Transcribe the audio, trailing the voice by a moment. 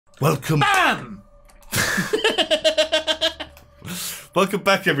Welcome. BAM! Welcome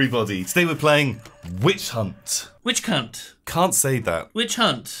back, everybody. Today we're playing Witch Hunt. Witch Hunt. Can't say that. Witch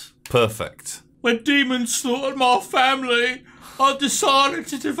Hunt. Perfect. When demons slaughtered my family, I decided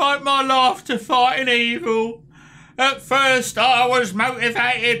to devote my life to fighting evil. At first, I was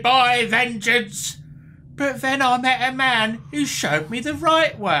motivated by vengeance. But then I met a man who showed me the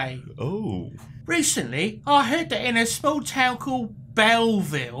right way. Oh. Recently, I heard that in a small town called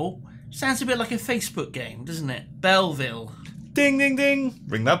Belleville, sounds a bit like a Facebook game, doesn't it? Belleville. Ding, ding, ding.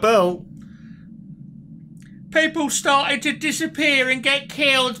 Ring that bell. People started to disappear and get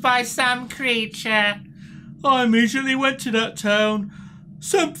killed by some creature. I immediately went to that town.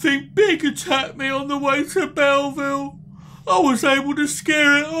 Something big attacked me on the way to Belleville. I was able to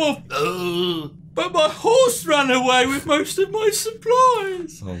scare it off. But my horse ran away with most of my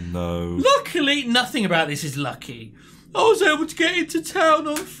supplies. Oh no. Luckily, nothing about this is lucky. I was able to get into town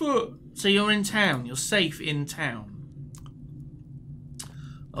on foot. So you're in town. You're safe in town.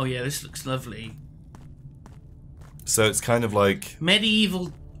 Oh yeah, this looks lovely. So it's kind of like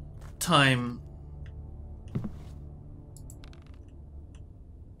medieval time.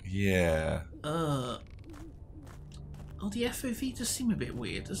 Yeah. Oh, the FOV does seem a bit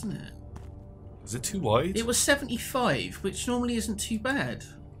weird, doesn't it? Is it too wide? It was 75, which normally isn't too bad.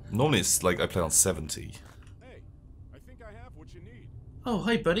 Normally it's like I play on 70. Hey, I think I have what you need. Oh,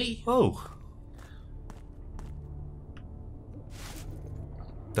 hey, buddy. Oh.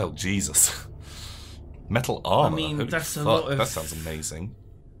 Oh, Jesus. Metal armor. I mean, Holy that's fuck. a lot of... That sounds amazing.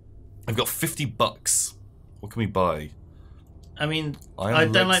 I've got $50. What can we buy? I mean, Iron I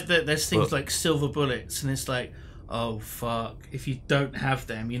don't legs, like that there's things but- like silver bullets, and it's like, oh, fuck. If you don't have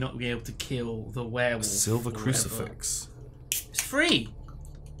them, you're not going to be able to kill the werewolf. Silver forever. crucifix. It's free.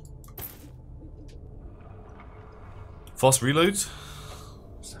 Fast reload?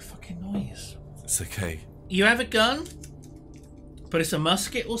 What's that fucking noise? It's okay. You have a gun, but it's a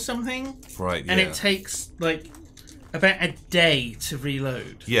musket or something, Right, yeah. and it takes, like, about a day to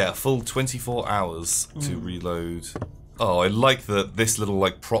reload. Yeah, a full 24 hours to reload. Oh, I like that this little,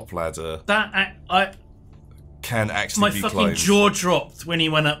 like, prop ladder That, I can actually my be fucking climbed. jaw dropped when he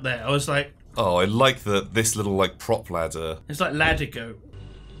went up there. I was like, Oh, I like that this little, like, prop ladder. it's like ladder go.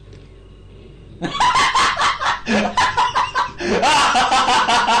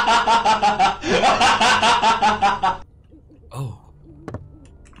 Oh.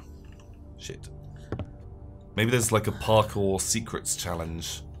 Shit. Maybe there's, like, a parkour secrets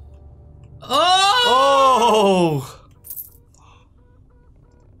challenge. Oh! Oh!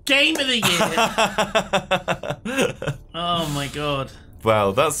 Game of the year! Oh my god.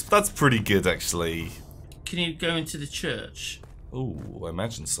 Wow, that's pretty good, actually. Can you go into the church? Oh, I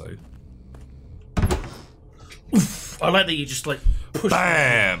imagine so. I like that you just like push.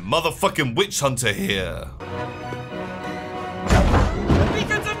 Bam! Motherfucking witch hunter here. The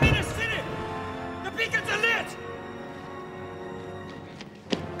beacons are city! The beacons are lit!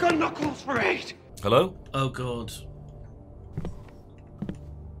 Gun knuckles for aid! Hello? Oh god.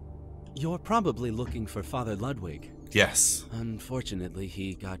 You're probably looking for Father Ludwig. Yes. Unfortunately,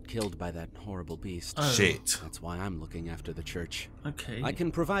 he got killed by that horrible beast. Oh. Shit. That's why I'm looking after the church. Okay. I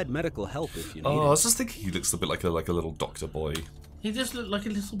can provide medical help if you need Oh, I it. was just thinking he looks a bit like a little doctor boy. He does look like a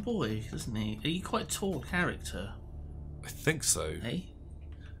little boy, doesn't he? Are you quite a tall character? I think so. Eh?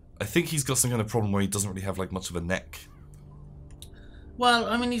 I think he's got some kind of problem where he doesn't really have like much of a neck. Well,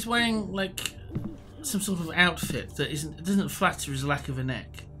 I mean, he's wearing like some sort of outfit that doesn't flatter his lack of a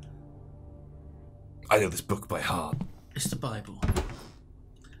neck. I know this book by heart. It's the Bible.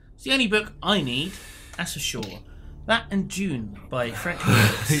 It's the only book I need, that's for sure. That and June by Frank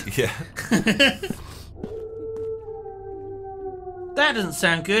Herbert. Yeah. That doesn't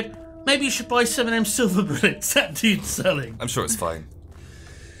sound good. Maybe you should buy some of them silver bullets that dude's selling. I'm sure it's fine.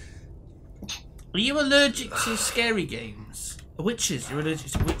 Are you allergic to scary games? Witches? You're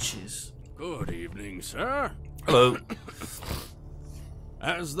allergic to witches? Good evening, sir. Hello.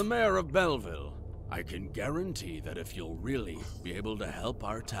 As the mayor of Belleville, I can guarantee that if you'll really be able to help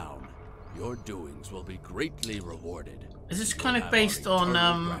our town, your doings will be greatly rewarded. Is this You'll kind of have based our on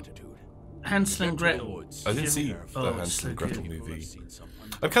eternal gratitude. Hansel and Get to the Gretel? woods. I didn't see Oh, the it's Hansel and so Gretel good. movie. Seen someone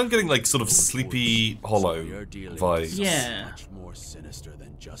I'm kind of getting like sort of Those Sleepy woods, Hollow so you're dealing with vibes. Yeah. Much more sinister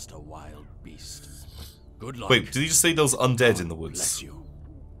than just a wild beast. Good luck. Wait, did you just say there was undead in the Bless woods? you.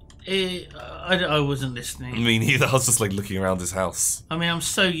 I wasn't listening. Me neither. I was just like looking around his house. I mean, I'm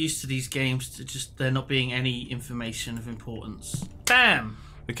so used to these games to just there not being any information of importance. Bam!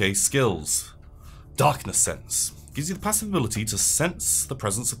 Okay, skills. Darkness sense. Gives you the passive ability to sense the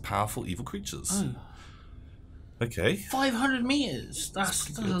presence of powerful evil creatures. Oh. Okay. 500 meters.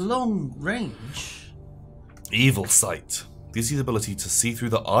 That's a long range. Evil Sight. Gives you the ability to see through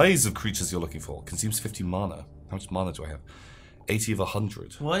the eyes of creatures you're looking for. Consumes 50 mana. How much mana do I have? 80 of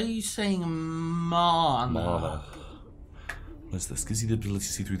 100. Why are you saying mana? Mana. What is this? Gives you the ability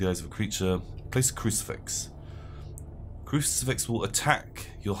to see through the eyes of a creature. Place a crucifix. Crucifix will attack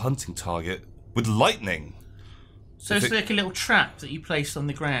your hunting target with lightning. So it's like a little trap that you place on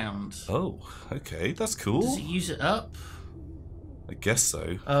the ground. Oh, okay. That's cool. Does it use it up? I guess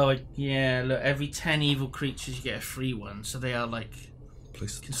so. Oh, yeah. Look, every 10 evil creatures you get a free one. So they are like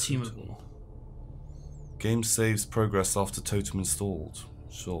Place consumable. Game saves progress after totem installed.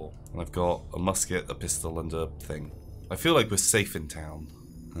 Sure. And I've got a musket, a pistol, and a thing. I feel like we're safe in town.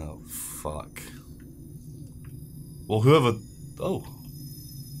 Oh, fuck. Well, whoever... Oh.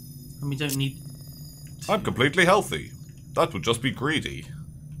 And we don't need... I'm completely healthy. That would just be greedy.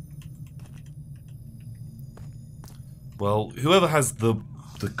 Well, whoever has the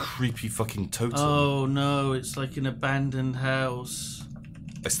creepy fucking totem... Oh, no. It's like an abandoned house.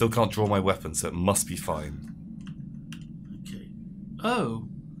 I still can't draw my weapon, so it must be fine. Okay. Oh.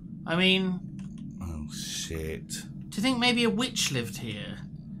 I mean... Oh, shit. Do you think maybe a witch lived here?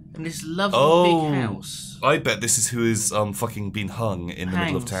 In this lovely big house? I bet this is who is fucking been hung in the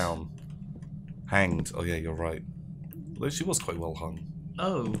middle of town. Hanged. Oh yeah, you're right. Although she was quite well hung.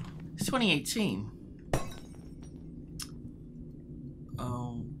 Oh. It's 2018.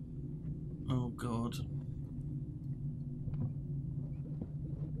 Oh. Oh god.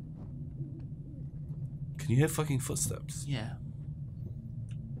 Can you hear fucking footsteps? Yeah.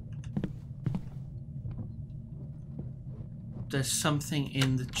 There's something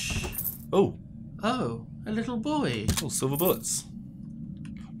in the Oh. Oh, a little boy. Oh, silver bullets.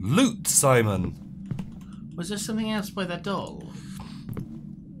 Loot, Simon! Was there something else by that doll?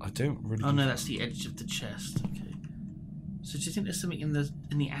 I don't really... Oh no, that's the edge of the chest. Okay. So do you think there's something in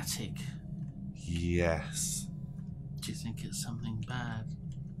the attic? Yes. Do you think it's something bad?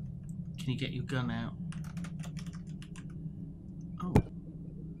 Can you get your gun out? Oh.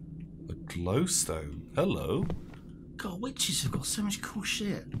 A glowstone. Hello. God, witches have got so much cool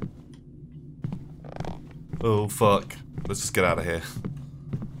shit. Oh, fuck. Let's just get out of here.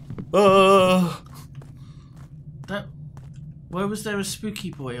 Why was there a spooky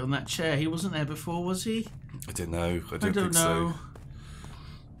boy on that chair? He wasn't there before, was he? I don't know. I don't think know.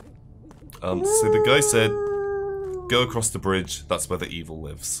 So. So the guy said, go across the bridge. That's where the evil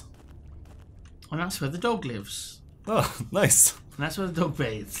lives. And that's where the dog lives. Oh, nice. And that's where the dog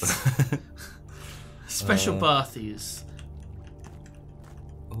bathes. Special bathies.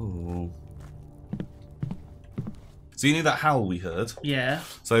 Oh. So you knew that howl we heard? Yeah.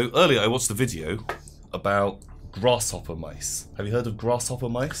 So earlier I watched a video about grasshopper mice. Have you heard of grasshopper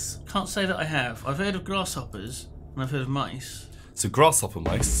mice? Can't say that I have. I've heard of grasshoppers and I've heard of mice. So grasshopper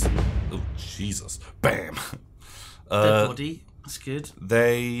mice... Oh, Jesus. Bam! Dead body. That's good.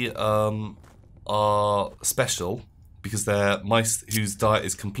 They are special because they're mice whose diet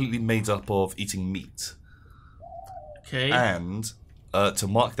is completely made up of eating meat. Okay. And to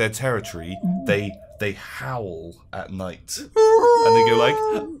mark their territory, they howl at night. And they go like...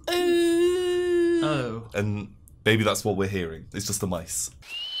 Oh. And maybe that's what we're hearing. It's just the mice.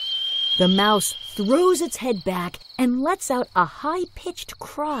 The mouse throws its head back and lets out a high-pitched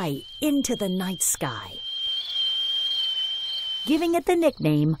cry into the night sky, giving it the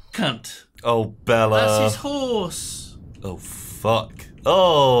nickname Cunt. Oh, Bella. That's his horse. Oh, fuck.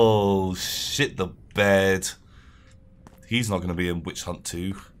 Oh, shit the bed. He's not going to be in Witch Hunt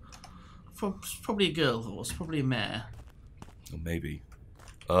 2. Probably a girl horse. Probably a mare. Or maybe.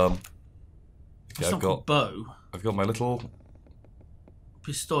 It's not called bow. I've got my little...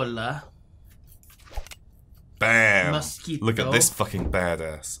 Pistola. Bam! Mosquito. Look at this fucking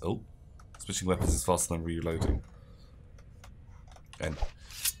badass. Oh. Switching weapons is faster than reloading. And...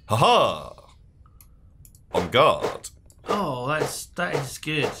 Haha! On guard. Oh, that is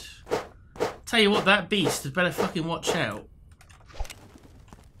good. Tell you what, that beast had better fucking watch out.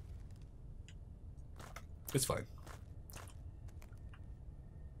 It's fine.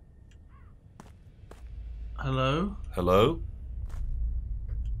 Hello? Hello?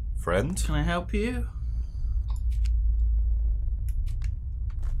 Friend? Can I help you?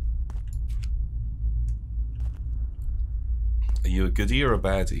 Are you a goodie or a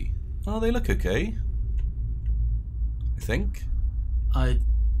baddie? Oh, they look okay. I think. I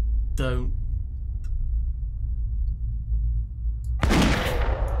don't...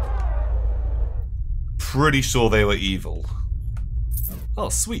 Pretty sure they were evil. Oh,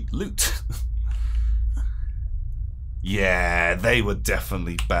 sweet. Loot. Yeah, they were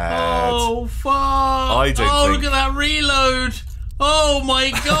definitely bad. Oh, fuck. I don't think... look at that reload. Oh,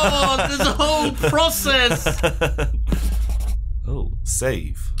 my God. There's a whole process. Oh,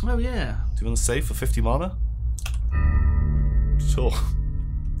 save. Oh, yeah. Do you want to save for 50 mana? Sure.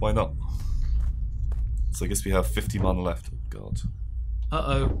 Why not? So I guess we have 50 mana left. Oh, God.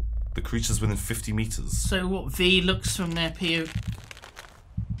 Uh-oh. The creature's within 50 meters. So what, V looks from their PO...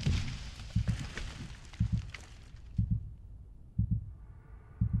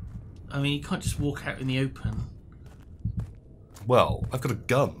 I mean, you can't just walk out in the open. Well, I've got a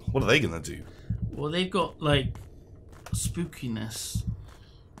gun. What are they going to do? Well, they've got, like, spookiness.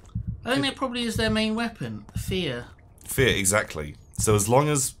 I think that probably is their main weapon. Fear. Fear, exactly. So as long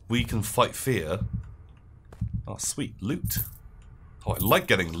as we can fight fear... Oh, sweet. Loot. Oh, I like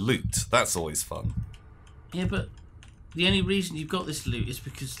getting loot. That's always fun. Yeah, but the only reason you've got this loot is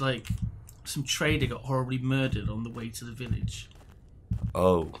because, like, some trader got horribly murdered on the way to the village.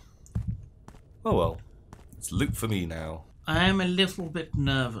 Oh. Oh well. It's loot for me now. I am a little bit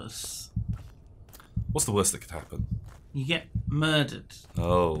nervous. What's the worst that could happen? You get murdered.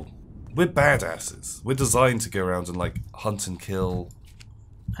 Oh. We're badasses. We're designed to go around and, like, hunt and kill.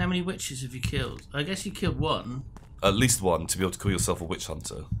 How many witches have you killed? I guess you killed one. At least one, to be able to call yourself a witch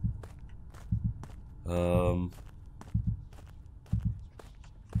hunter.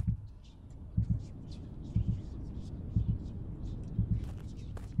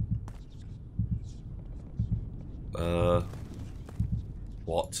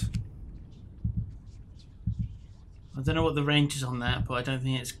 What? I don't know what the range is on that, but I don't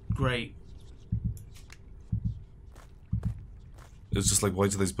think it's great. It's just like, why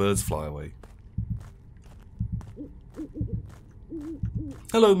do those birds fly away?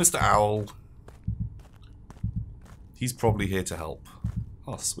 Hello, Mr. Owl. He's probably here to help.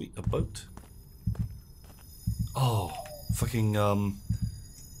 Oh, sweet, a boat. Oh, fucking,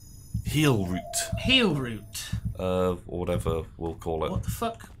 heel root. Heel root. Or whatever we'll call it. What the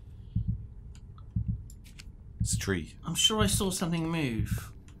fuck? It's a tree. I'm sure I saw something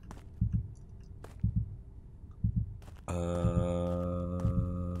move.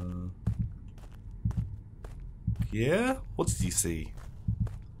 Yeah? What did you see?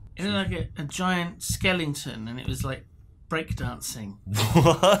 It looked like a giant skeleton, and it was like breakdancing.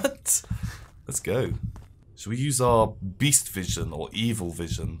 What? Let's go. Should we use our beast vision or evil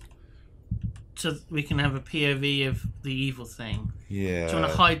vision? So we can have a POV of the evil thing. Yeah. Do you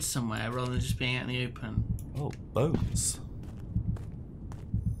want to hide somewhere rather than just being out in the open? Oh, bones.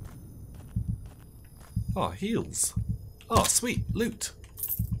 Oh, heals. Oh, sweet. Loot.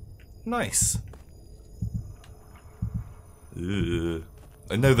 Nice. Ugh.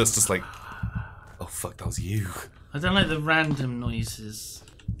 I know that's just like... Oh, fuck, that was you. I don't like the random noises.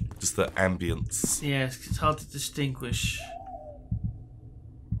 Just the ambience. Yeah, it's hard to distinguish.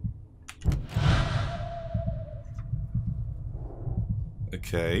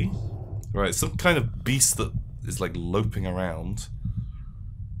 Okay. Right, some kind of beast that is like loping around.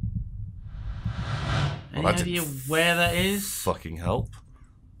 Any Well, that idea didn't where that is? Fucking help.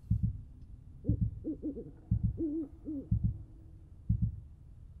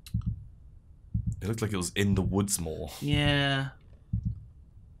 It looked like it was in the woods more. Yeah,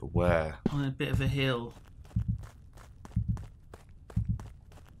 But where? on a bit of a hill.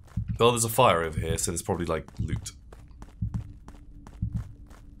 Oh, there's a fire over here, so there's probably like loot.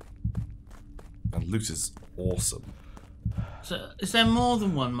 And loot is awesome. So, is there more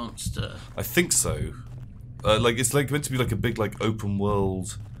than one monster? I think so. Like it's like meant to be like a big like open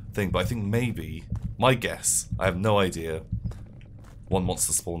world thing, but I think maybe, my guess, I have no idea, one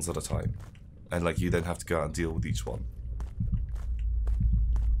monster spawns at a time. And like you then have to go out and deal with each one.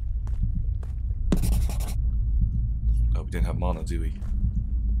 Oh, we didn't have mana, do we?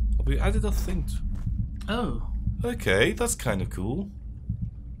 Oh, we added a thing. Oh. Okay, that's kind of cool.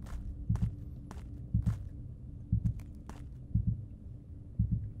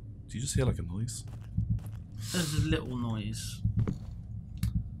 Do you just hear like a noise? There's a little noise.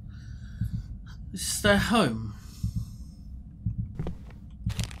 This is their home.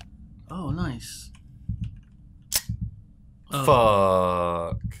 Oh, nice. Oh.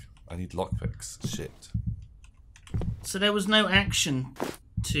 Fuck. I need lockpicks. Shit. So there was no action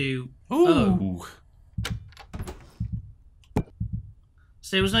to... Ooh. Oh.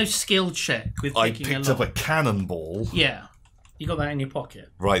 So there was no skill check with I picking picked a up a lock. cannonball. Yeah. You got that in your pocket.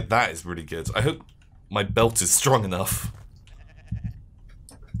 Right, that is really good. I hope my belt is strong enough.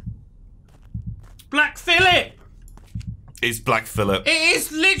 Black Phillip! It's Black Phillip. It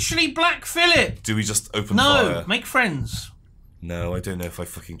is literally Black Phillip! Do we just open No, fire? make friends. No, I don't know if I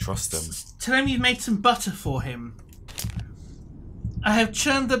fucking trust him. Tell him you've made some butter for him. I have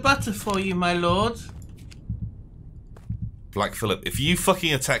churned the butter for you, my lord. Black Phillip, if you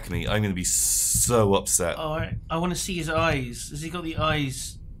fucking attack me, I'm gonna be so upset. Oh, I want to see his eyes. Has he got the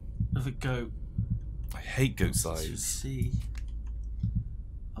eyes of a goat? I hate goat's Let's eyes. see.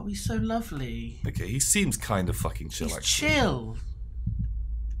 Oh, he's so lovely. Okay, he seems kind of fucking chill, He's actually. chill.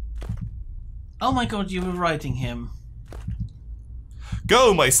 Oh my god, you were riding him.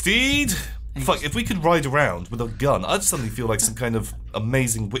 Go, my steed! He's- Fuck, if we could ride around with a gun, I'd suddenly feel like some kind of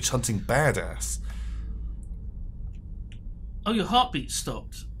amazing witch-hunting badass. Oh, your heartbeat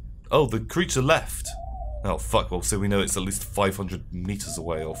stopped. Oh, the creature left. Oh, fuck, well, so we know it's at least 500 meters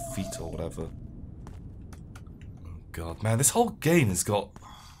away, or feet, or whatever. Oh, God, man, this whole game has got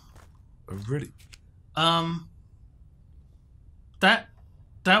a really...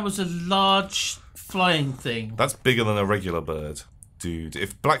 That was a large flying thing. That's bigger than a regular bird. Dude,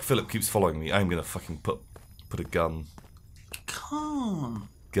 if Black Phillip keeps following me, I'm gonna fucking put a gun Calm.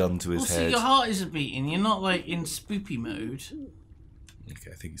 to his Also, head. your heart isn't beating. You're not like in spoopy mode. Okay,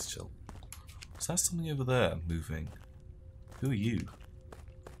 I think he's chill. Is that something over there moving? Who are you?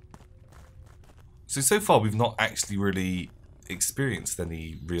 So far we've not actually really experienced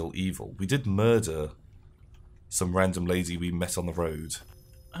any real evil. We did murder some random lady we met on the road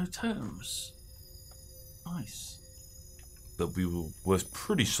Oh, totems. Nice. that we were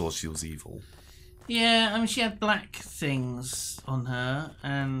pretty sure she was evil. Yeah, I mean, she had black things on her,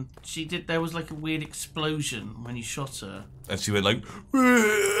 and there was like a weird explosion when you shot her. And she went like...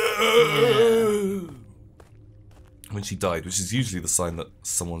 when she died, which is usually the sign that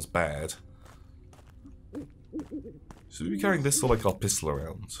someone's bad. Should we be carrying this or like our pistol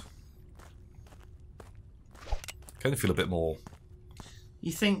around? Kind of feel a bit more...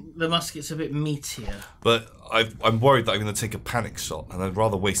 You think the musket's a bit meatier? But I'm worried that I'm going to take a panic shot, and I'd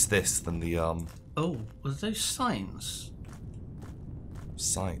rather waste this than the Oh, were those signs?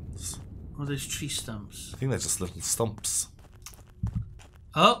 signs. Or those tree stumps? I think they're just little stumps.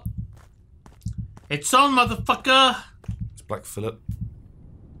 Oh! It's on, motherfucker! It's Black Phillip.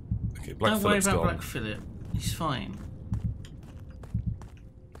 Okay, Black Don't worry Phillip's about gone. Black Phillip. He's fine.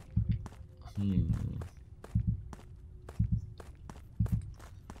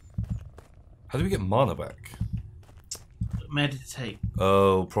 How do we get mana back? Meditate.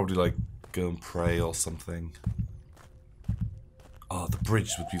 Oh, probably like go and pray or something. Oh, the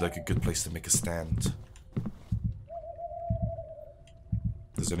bridge would be like a good place to make a stand.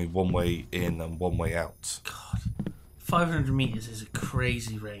 There's only one way in and one way out. God. 500 meters is a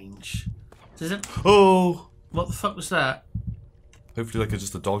crazy range. Does it... Oh! What the fuck was that? Hopefully like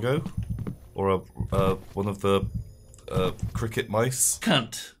just a doggo. Or a one of the cricket mice.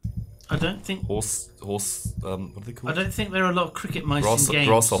 Cunt. I don't think... Horse, what are they called? I don't think there are a lot of cricket mice in games.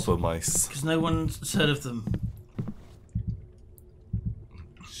 Grasshopper mice. Because no one's heard of them.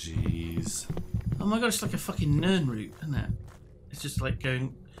 Jeez. Oh my god, it's like a fucking Nern route, isn't it? It's just like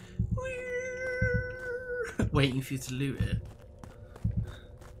going... waiting for you to loot it.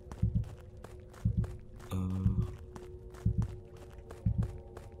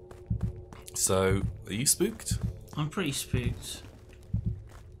 So, are you spooked? I'm pretty spooked.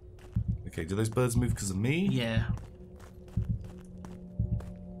 Okay, do those birds move because of me? Yeah.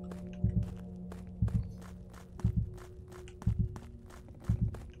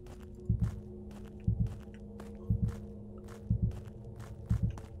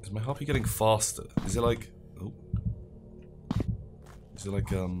 Is my harpy getting faster? Is it like... Oh. Is it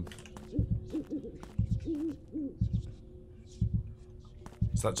like,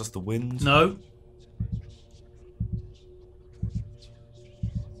 Is that just the wind? No.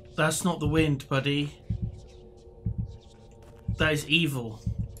 That's not the wind, buddy. That is evil.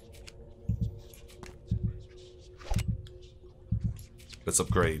 Let's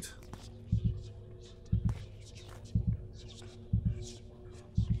upgrade.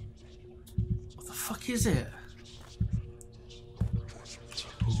 What the fuck is it?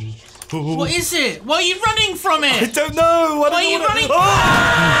 What is it? Why are you running from I it? don't know! Why are you running?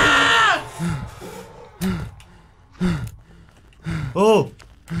 Oh!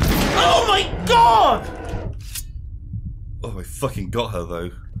 Oh my god! Oh, I fucking got her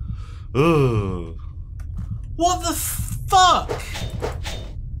though. Ugh. What the fuck?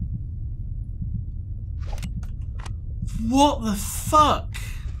 What the fuck?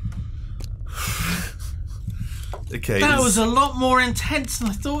 Okay. That was a lot more intense than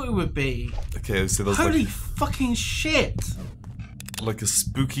I thought it would be. Okay, so there's Holy like, fucking shit. like a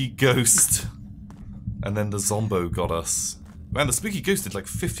spooky ghost. And then the Zombo got us. Man, the spooky ghost did like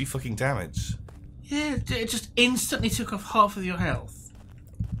 50 fucking damage. Yeah, it just instantly took off half of your health.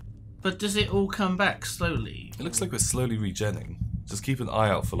 But does it all come back slowly? It looks like we're slowly regenning. Just keep an eye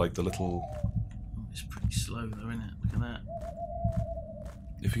out for like the little... It's pretty slow though, isn't it? Look at that.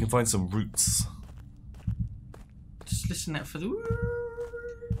 If you can find some roots. Just listen out for the...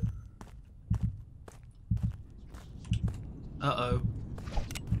 Uh-oh.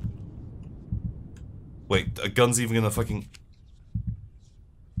 Wait, a gun's even gonna fucking...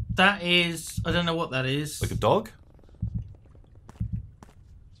 That is... I don't know what that is. Like a dog?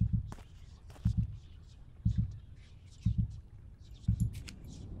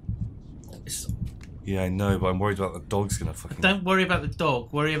 It's... Yeah, I know, but I'm worried about the dog's gonna fucking... Don't worry about the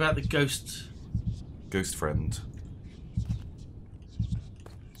dog. Worry about the ghost. Ghost friend.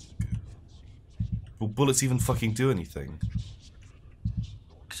 Will bullets even fucking do anything?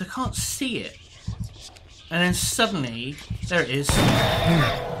 Because I can't see it. And then suddenly... There it is.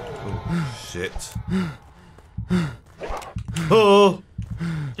 Oh, shit. Oh!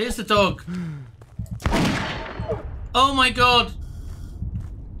 Here's the dog. Oh my god!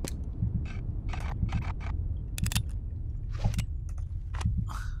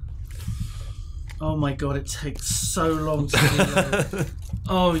 Oh my god, it takes so long to reload.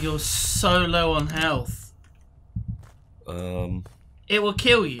 Oh, you're so low on health. It will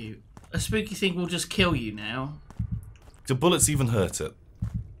kill you. A spooky thing will just kill you now. Do bullets even hurt it?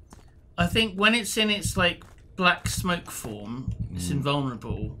 I think when it's in its like black smoke form, it's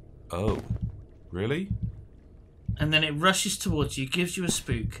invulnerable. Oh. Really? And then it rushes towards you, gives you a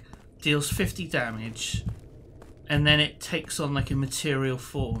spook, deals 50 damage, and then it takes on like a material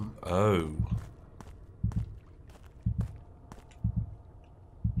form. Oh.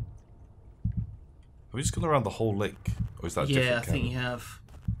 Have we just gone around the whole lake? Or is that Yeah, different? I think you have.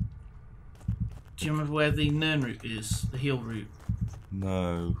 Do you remember where the Nern route is? The heel route?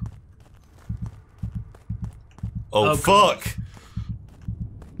 No. Oh, Oh, fuck!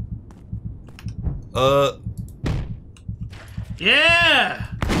 Yeah!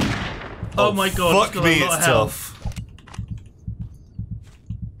 Oh my god, fuck it's got me, a lot it's of health. tough.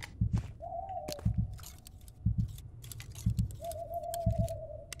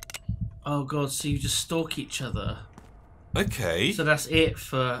 Oh god, so you just stalk each other. Okay. So that's it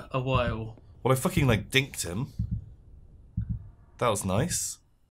for a while. Well, I fucking, like, dinked him. That was nice.